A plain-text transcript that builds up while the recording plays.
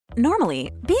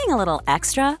Normally, being a little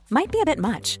extra might be a bit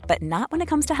much, but not when it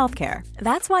comes to healthcare.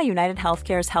 That's why United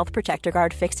Healthcare's Health Protector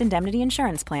Guard fixed indemnity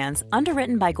insurance plans,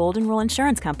 underwritten by Golden Rule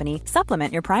Insurance Company,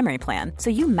 supplement your primary plan so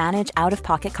you manage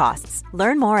out-of-pocket costs.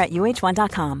 Learn more at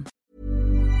uh1.com.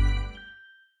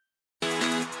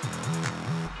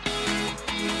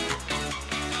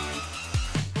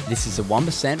 This is a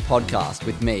 1% podcast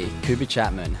with me, Cooper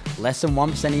Chapman. Less than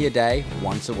 1% of your day,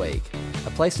 once a week. A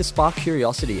place to spark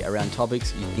curiosity around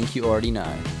topics you think you already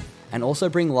know. And also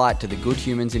bring light to the good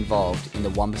humans involved in the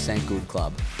 1% Good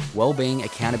Club. Wellbeing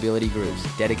accountability groups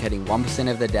dedicating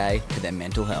 1% of their day to their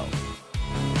mental health.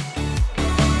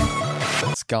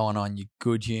 What's going on, you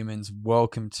good humans?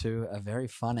 Welcome to a very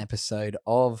fun episode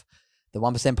of the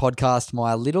 1% podcast,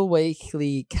 my little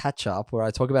weekly catch-up where I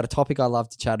talk about a topic I love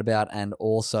to chat about and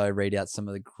also read out some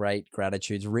of the great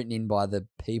gratitudes written in by the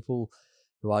people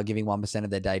who are giving 1% of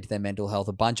their day to their mental health.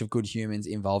 A bunch of good humans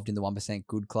involved in the 1%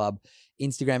 Good Club.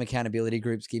 Instagram accountability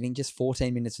groups giving just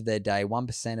 14 minutes of their day,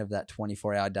 1% of that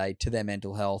 24-hour day to their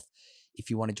mental health. If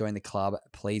you want to join the club,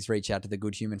 please reach out to the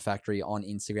Good Human Factory on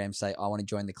Instagram. Say, I want to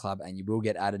join the club, and you will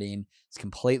get added in. It's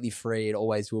completely free. It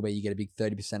always will be. You get a big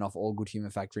 30% off all Good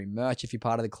Human Factory merch if you're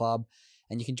part of the club.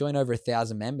 And you can join over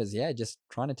 1,000 members. Yeah, just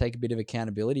trying to take a bit of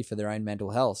accountability for their own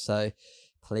mental health. So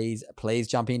please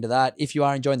jump into that. If you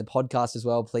are enjoying the podcast as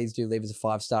well, please do leave us a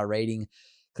 5-star rating.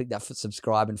 Click that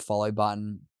subscribe and follow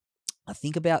button. I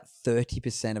think about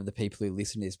 30% of the people who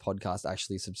listen to this podcast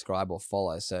actually subscribe or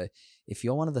follow. So if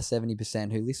you're one of the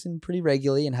 70% who listen pretty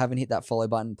regularly and haven't hit that follow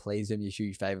button, please do me a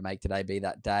huge favor. Make today be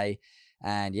that day.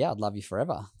 And yeah, I'd love you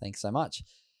forever. Thanks so much.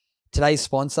 Today's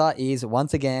sponsor is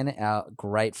once again our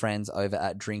great friends over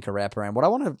at Drink a Rapper. And what I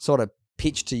want to sort of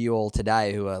pitch to you all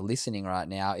today who are listening right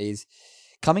now is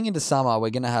coming into summer, we're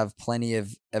going to have plenty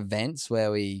of events where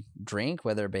we drink,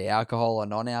 whether it be alcohol or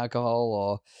non-alcohol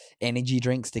or energy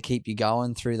drinks to keep you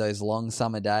going through those long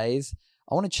summer days.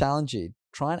 I want to challenge you.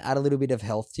 Try and add a little bit of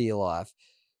health to your life.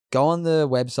 Go on the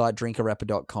website,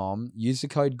 drinkarapper.com. Use the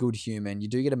code GOODHUMAN. You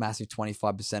do get a massive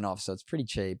 25% off, so it's pretty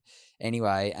cheap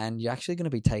anyway, and you're actually going to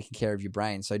be taking care of your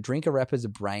brain. So Drink a Rapper is a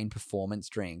brain performance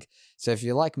drink. So if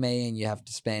you're like me and you have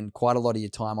to spend quite a lot of your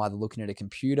time either looking at a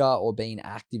computer or being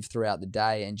active throughout the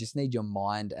day and just need your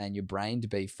mind and your brain to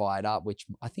be fired up, which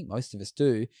I think most of us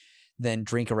do, then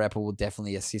Drink a Rapper will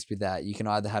definitely assist with that. You can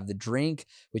either have the drink,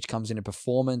 which comes in a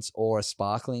performance or a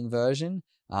sparkling version.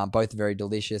 Both very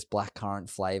delicious, blackcurrant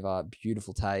flavor,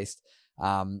 beautiful taste,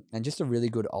 and just a really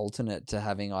good alternate to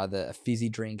having either a fizzy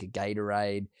drink, a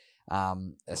Gatorade,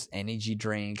 an energy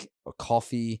drink, or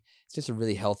coffee. It's just a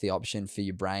really healthy option for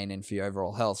your brain and for your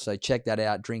overall health. So check that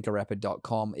out,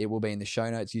 drinkarapper.com. It will be in the show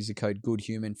notes. Use the code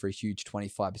GOODHUMAN for a huge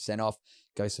 25% off.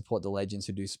 Go support the legends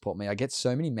who do support me. I get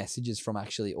so many messages from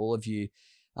actually all of you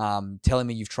telling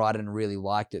me you've tried it and really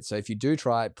liked it. So if you do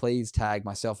try it, please tag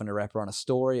myself and a rapper on a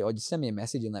story or just send me a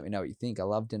message and let me know what you think. I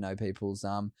love to know people's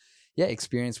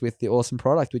experience with the awesome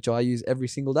product, which I use every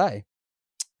single day.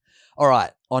 All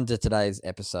right, on to today's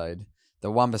episode.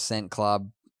 The 1%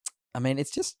 Club. I mean,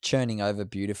 it's just churning over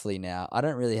beautifully now. I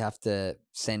don't really have to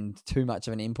send too much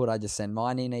of an input. I just send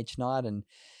mine in each night and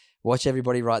watch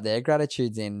everybody write their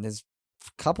gratitudes in. There's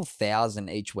a couple thousand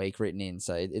each week written in,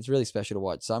 so it's really special to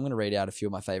watch. So I'm going to read out a few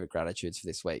of my favorite gratitudes for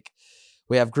this week.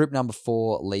 We have group number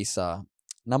 4, Lisa.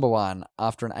 Number 1,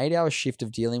 after an 8-hour shift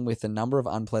of dealing with a number of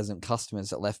unpleasant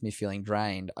customers that left me feeling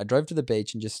drained, I drove to the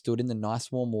beach and just stood in the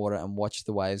nice warm water and watched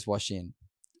the waves wash in.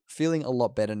 Feeling a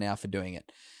lot better now for doing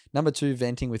it. Number 2,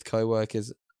 venting with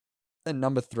coworkers. And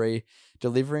number 3,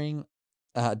 delivery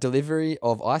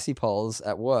of icy poles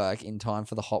at work in time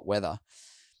for the hot weather.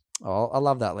 Oh, I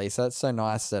love that, Lisa. It's so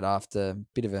nice that after a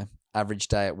bit of an average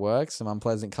day at work, some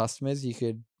unpleasant customers, you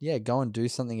could, go and do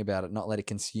something about it, not let it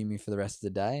consume you for the rest of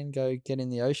the day and go get in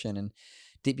the ocean and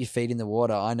dip your feet in the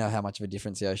water. I know how much of a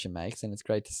difference the ocean makes, and it's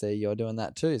great to see you're doing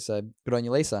that too. So good on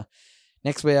you, Lisa.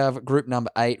 Next, we have group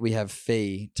number 8. We have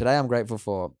Fee. Today, I'm grateful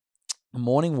for a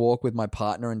morning walk with my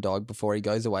partner and dog before he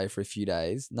goes away for a few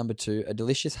days. Number 2, a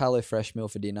delicious HelloFresh meal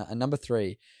for dinner. And number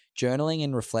 3, journaling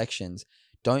and reflections.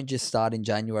 Don't just start in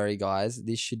January, guys.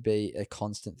 This should be a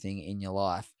constant thing in your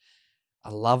life. I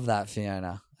love that,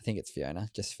 Fiona. I think it's Fiona,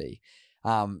 just Fee.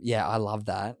 I love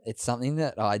that. It's something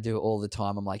that I do all the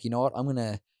time. I'm like, you know what? I'm going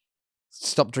to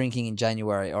stop drinking in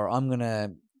January, or I'm going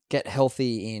to get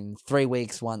healthy in 3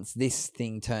 weeks once this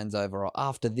thing turns over, or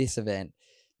after this event.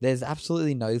 There's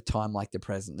absolutely no time like the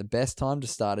present. The best time to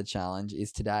start a challenge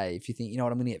is today. If you think, you know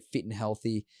what, I'm going to get fit and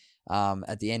healthy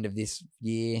at the end of this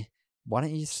year, why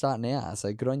don't you just start now?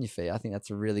 So good on you, Fee. I think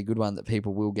that's a really good one that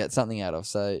people will get something out of.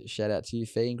 So shout out to you,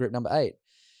 Fee, in group number 8.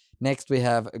 Next, we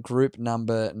have group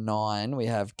number 9. We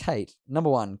have Kate.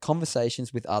 Number 1,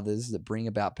 conversations with others that bring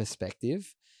about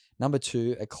perspective. Number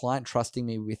 2, a client trusting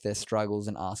me with their struggles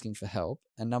and asking for help.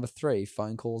 And number 3,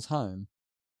 phone calls home.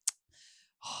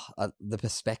 The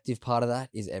perspective part of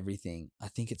that is everything. I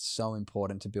think it's so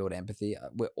important to build empathy.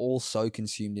 We're all so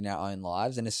consumed in our own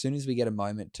lives. And as soon as we get a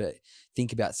moment to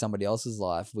think about somebody else's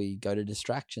life, we go to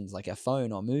distractions like our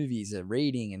phone or movies or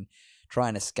reading and try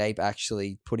and escape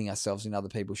actually putting ourselves in other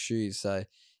people's shoes. So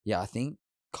yeah, I think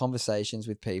conversations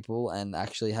with people and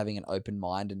actually having an open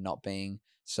mind and not being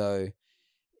so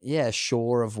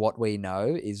sure of what we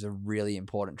know is a really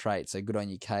important trait. So good on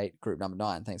you, Kate. Group number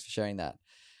 9. Thanks for sharing that.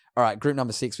 All right, group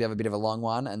number 6, we have a bit of a long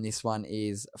one, and this one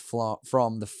is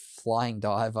from the flying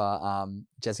diver,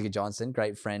 Jessica Johnson,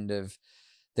 great friend of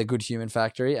the Good Human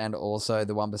Factory and also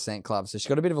the 1% Club. So she's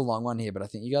got a bit of a long one here, but I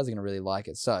think you guys are going to really like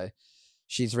it. So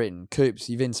she's written, Coops,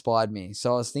 you've inspired me.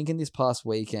 So I was thinking this past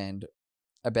weekend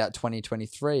about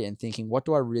 2023 and thinking, what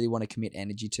do I really want to commit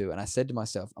energy to? And I said to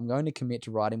myself, I'm going to commit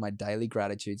to writing my daily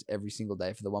gratitudes every single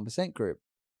day for the 1% group.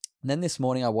 And then this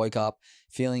morning I woke up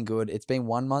feeling good. It's been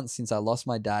 1 month since I lost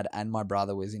my dad and my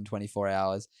brother within 24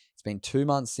 hours. It's been 2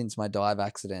 months since my dive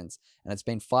accidents, and it's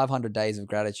been 500 days of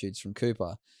gratitudes from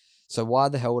Cooper. So why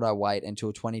the hell would I wait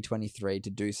until 2023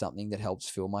 to do something that helps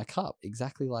fill my cup?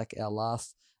 Exactly like our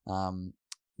last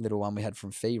little one we had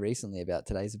from Fee recently about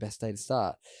today's the best day to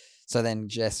start. So then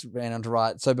Jess ran on to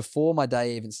write, so before my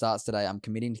day even starts today, I'm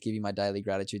committing to giving my daily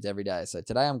gratitudes every day. So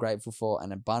today I'm grateful for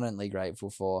and abundantly grateful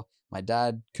for my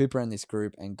dad, Cooper and this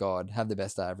group, and God. Have the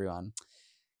best day, everyone.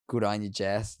 Good on you,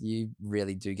 Jess. You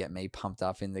really do get me pumped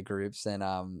up in the groups and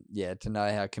to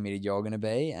know how committed you're going to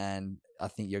be. And I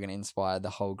think you're going to inspire the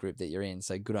whole group that you're in.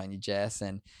 So good on you, Jess.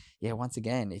 And yeah, once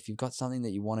again, if you've got something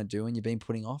that you want to do and you've been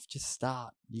putting off, just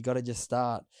start. You got to just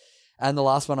start. And the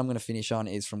last one I'm going to finish on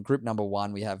is from group number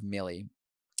 1. We have Millie.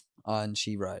 And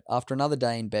she wrote, after another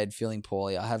day in bed feeling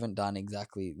poorly, I haven't done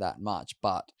exactly that much,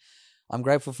 but I'm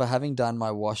grateful for having done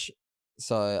my wash,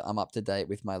 so I'm up to date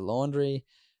with my laundry.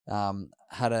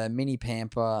 Had a mini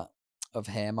pamper of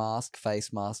hair mask,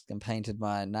 face mask, and painted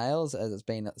my nails as it's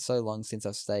been so long since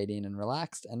I've stayed in and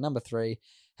relaxed. And number 3,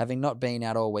 having not been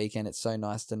out all weekend, it's so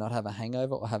nice to not have a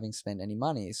hangover or having spent any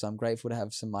money. So I'm grateful to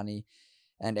have some money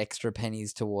and extra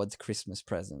pennies towards Christmas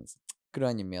presents. Good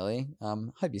on you, Millie.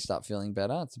 Hope you start feeling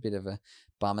better. It's a bit of a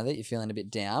bummer that you're feeling a bit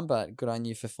down, but good on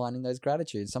you for finding those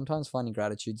gratitudes. Sometimes finding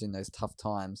gratitudes in those tough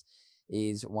times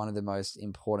is one of the most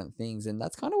important things. And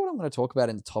that's kind of what I'm going to talk about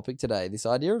in the topic today, this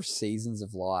idea of seasons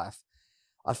of life.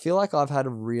 I feel like I've had a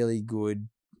really good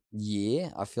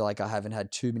year. I feel like I haven't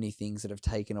had too many things that have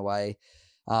taken away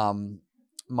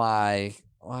my,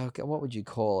 what would you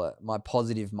call it, my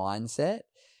positive mindset.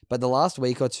 But the last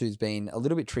week or two has been a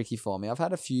little bit tricky for me. I've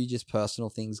had a few just personal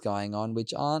things going on,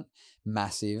 which aren't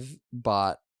massive,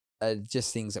 but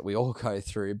just things that we all go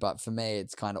through. But for me,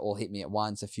 it's kind of all hit me at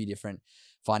once. A few different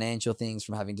financial things,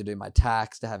 from having to do my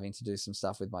tax to having to do some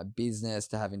stuff with my business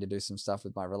to having to do some stuff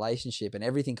with my relationship, and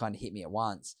everything kind of hit me at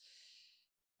once.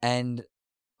 And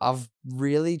I've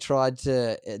really tried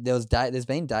to, there's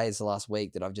been days the last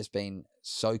week that I've just been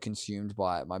so consumed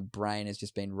by it. My brain has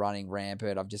just been running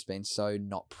rampant. I've just been so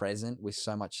not present with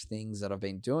so much things that I've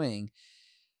been doing.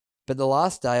 But the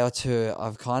last day or two,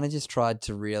 I've kind of just tried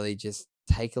to really just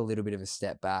take a little bit of a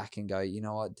step back and go, you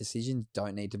know what, decisions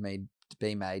don't need to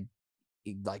be made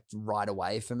like right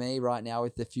away for me right now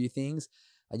with a few things.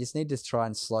 I just need to try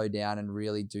and slow down and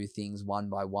really do things one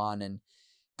by one and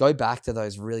go back to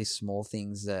those really small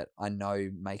things that I know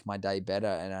make my day better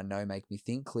and I know make me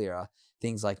think clearer.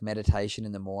 Things like meditation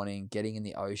in the morning, getting in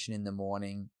the ocean in the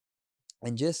morning,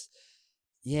 and just,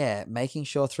 making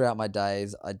sure throughout my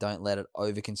days I don't let it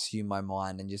overconsume my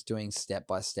mind and just doing step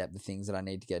by step the things that I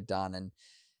need to get done. And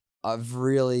I've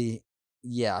really,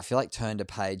 I feel like turned a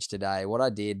page today. What I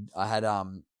did,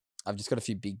 I've just got a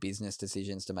few big business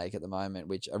decisions to make at the moment,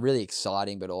 which are really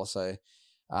exciting, but also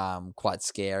quite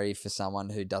scary for someone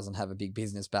who doesn't have a big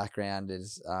business background,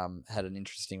 has had an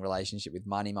interesting relationship with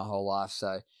money my whole life.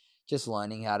 So just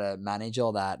learning how to manage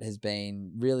all that has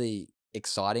been really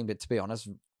exciting, but to be honest,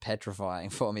 petrifying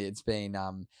for me. It's been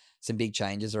some big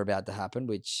changes are about to happen,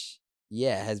 which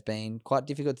has been quite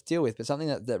difficult to deal with, but something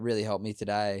that really helped me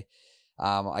today.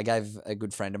 I gave a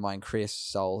good friend of mine, Chris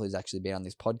Soul, who's actually been on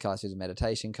this podcast, who's a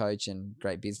meditation coach and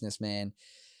great businessman,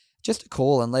 just a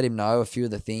call and let him know a few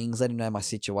of the things, let him know my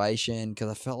situation,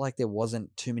 because I felt like there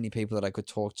wasn't too many people that I could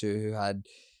talk to who had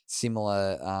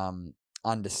similar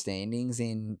understandings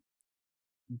in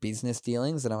business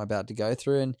dealings that I'm about to go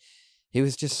through. And he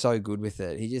was just so good with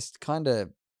it. He just kind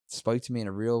of spoke to me in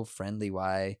a real friendly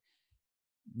way,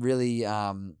 really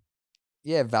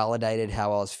validated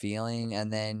how I was feeling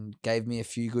and then gave me a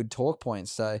few good talk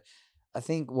points. So I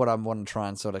think what I want to try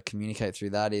and sort of communicate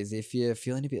through that is if you're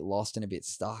feeling a bit lost and a bit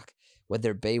stuck,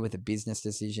 whether it be with a business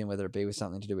decision, whether it be with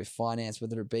something to do with finance,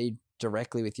 whether it be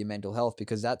directly with your mental health,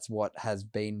 because that's what has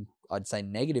been, I'd say,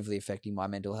 negatively affecting my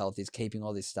mental health, is keeping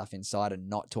all this stuff inside and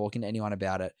not talking to anyone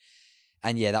about it.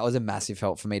 And yeah, that was a massive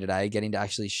help for me today, getting to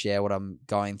actually share what I'm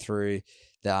going through,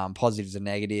 the positives and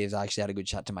negatives. I actually had a good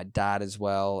chat to my dad as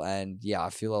well. And yeah, I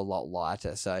feel a lot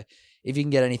lighter. So if you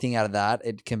can get anything out of that,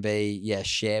 it can be,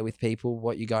 share with people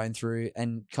what you're going through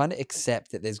and kind of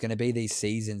accept that there's going to be these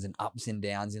seasons and ups and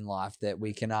downs in life that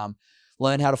we can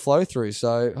learn how to flow through.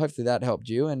 So hopefully that helped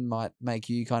you and might make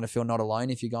you kind of feel not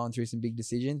alone if you're going through some big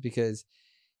decisions, because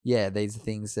these are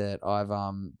things that I've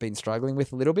been struggling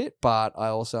with a little bit, but I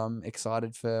also am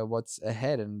excited for what's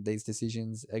ahead, and these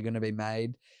decisions are going to be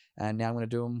made. And now I'm going to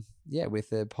do them,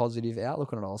 with a positive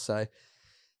outlook on it all. So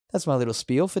that's my little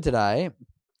spiel for today.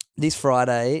 This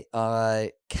Friday,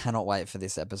 I cannot wait for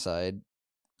this episode.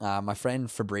 My friend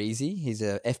Fabrizi, he's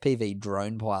a FPV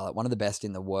drone pilot, one of the best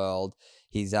in the world.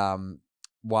 He was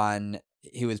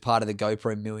part of the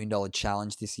GoPro $1 Million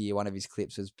Challenge this year. One of his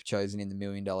clips was chosen in the $1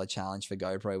 Million Challenge for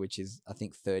GoPro, which is, I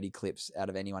think, 30 clips out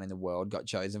of anyone in the world got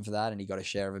chosen for that, and he got a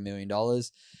share of $1 million.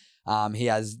 He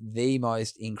has the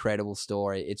most incredible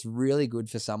story. It's really good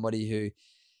for somebody who,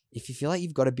 if you feel like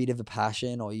you've got a bit of a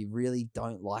passion or you really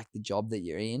don't like the job that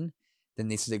you're in, then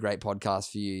this is a great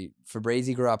podcast for you.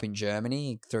 Fabrizi grew up in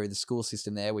Germany through the school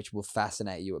system there, which will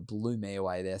fascinate you. It blew me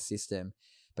away, their system.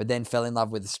 But then fell in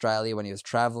love with Australia when he was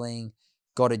traveling,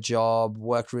 got a job,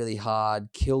 worked really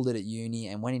hard, killed it at uni,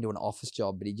 and went into an office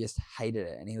job, but he just hated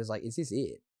it. And he was like, is this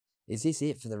it? Is this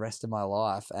it for the rest of my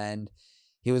life? And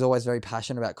he was always very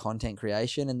passionate about content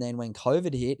creation. And then when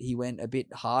COVID hit, he went a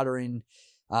bit harder in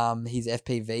his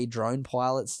FPV drone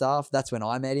pilot stuff. That's when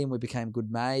I met him. We became good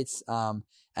mates.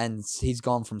 And he's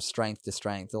gone from strength to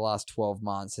strength. The last 12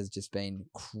 months has just been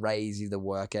crazy, the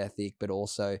work ethic, but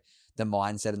also the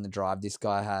mindset and the drive this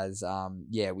guy has.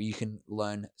 You can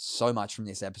learn so much from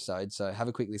this episode. So have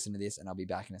a quick listen to this and I'll be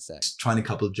back in a sec. Trying a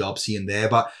couple of jobs here and there,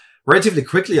 but relatively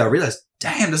quickly I realized,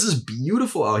 damn, this is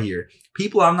beautiful out here.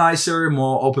 People are nicer,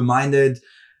 more open-minded.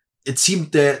 It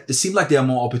seemed like there are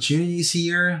more opportunities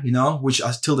here, which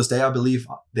till this day I believe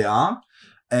there are.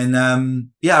 And I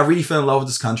really fell in love with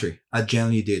this country. I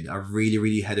genuinely did. I really,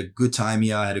 really had a good time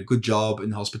here. I had a good job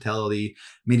in hospitality,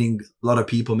 meeting a lot of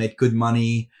people, made good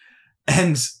money.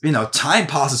 And, time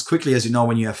passes quickly, as you know,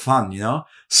 when you have fun,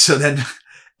 So then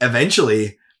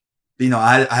eventually,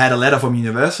 I had a letter from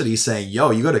university saying,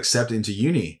 yo, you got accepted into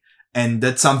uni. And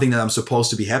that's something that I'm supposed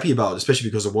to be happy about, especially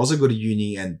because it was a good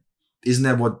uni. And isn't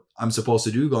that what I'm supposed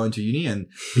to do, going to uni and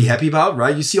be happy about,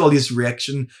 right? You see all these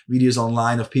reaction videos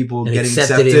online of people getting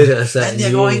accepted and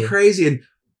they're going crazy. And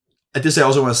at this, I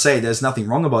also want to say there's nothing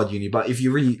wrong about uni, but if you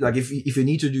really, if you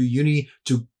need to do uni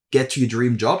to get to your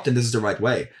dream job, then this is the right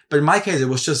way. But in my case, it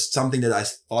was just something that I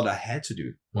thought I had to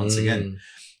do once again.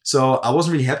 So I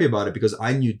wasn't really happy about it because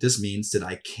I knew this means that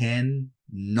I can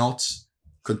not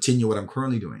continue what I'm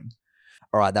currently doing.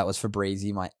 All right, that was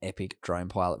Fabrizi, my epic drone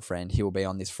pilot friend. He will be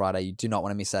on this Friday. You do not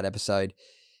want to miss that episode.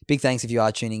 Big thanks if you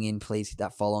are tuning in. Please hit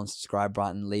that follow and subscribe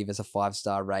button. Leave us a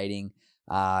 5-star rating.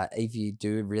 If you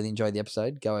do really enjoy the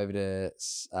episode, go over to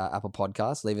Apple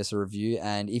Podcasts, leave us a review.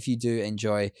 And if you do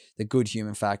enjoy the Good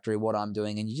Human Factory, what I'm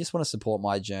doing, and you just want to support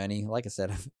my journey, like I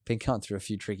said, I've been going through a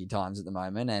few tricky times at the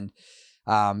moment. And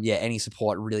any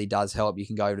support really does help. You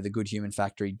can go over to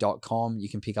thegoodhumanfactory.com. You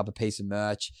can pick up a piece of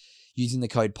merch. Using the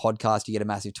code podcast, you get a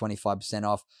massive 25%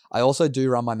 off. I also do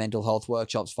run my mental health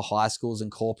workshops for high schools and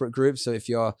corporate groups. So if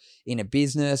you're in a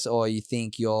business or you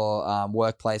think your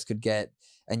workplace could get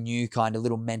a new kind of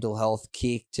little mental health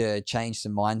kick to change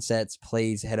some mindsets,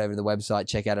 please head over to the website,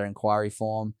 check out our inquiry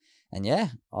form. And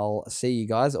I'll see you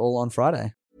guys all on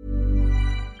Friday.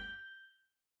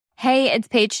 Hey, it's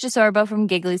Paige DeSorbo from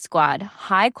Giggly Squad.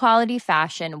 High quality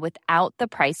fashion without the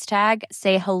price tag.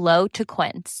 Say hello to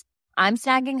Quince. I'm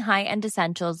snagging high-end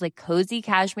essentials like cozy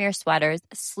cashmere sweaters,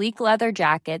 sleek leather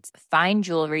jackets, fine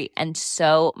jewelry, and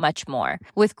so much more.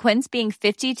 With Quince being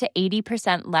 50 to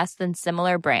 80% less than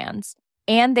similar brands.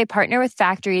 And they partner with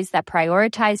factories that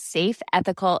prioritize safe,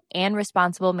 ethical, and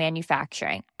responsible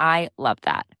manufacturing. I love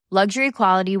that. Luxury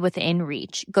quality within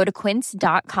reach. Go to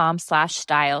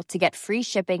quince.com/style to get free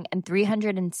shipping and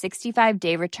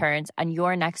 365-day returns on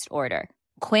your next order.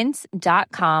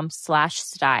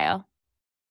 Quince.com/style.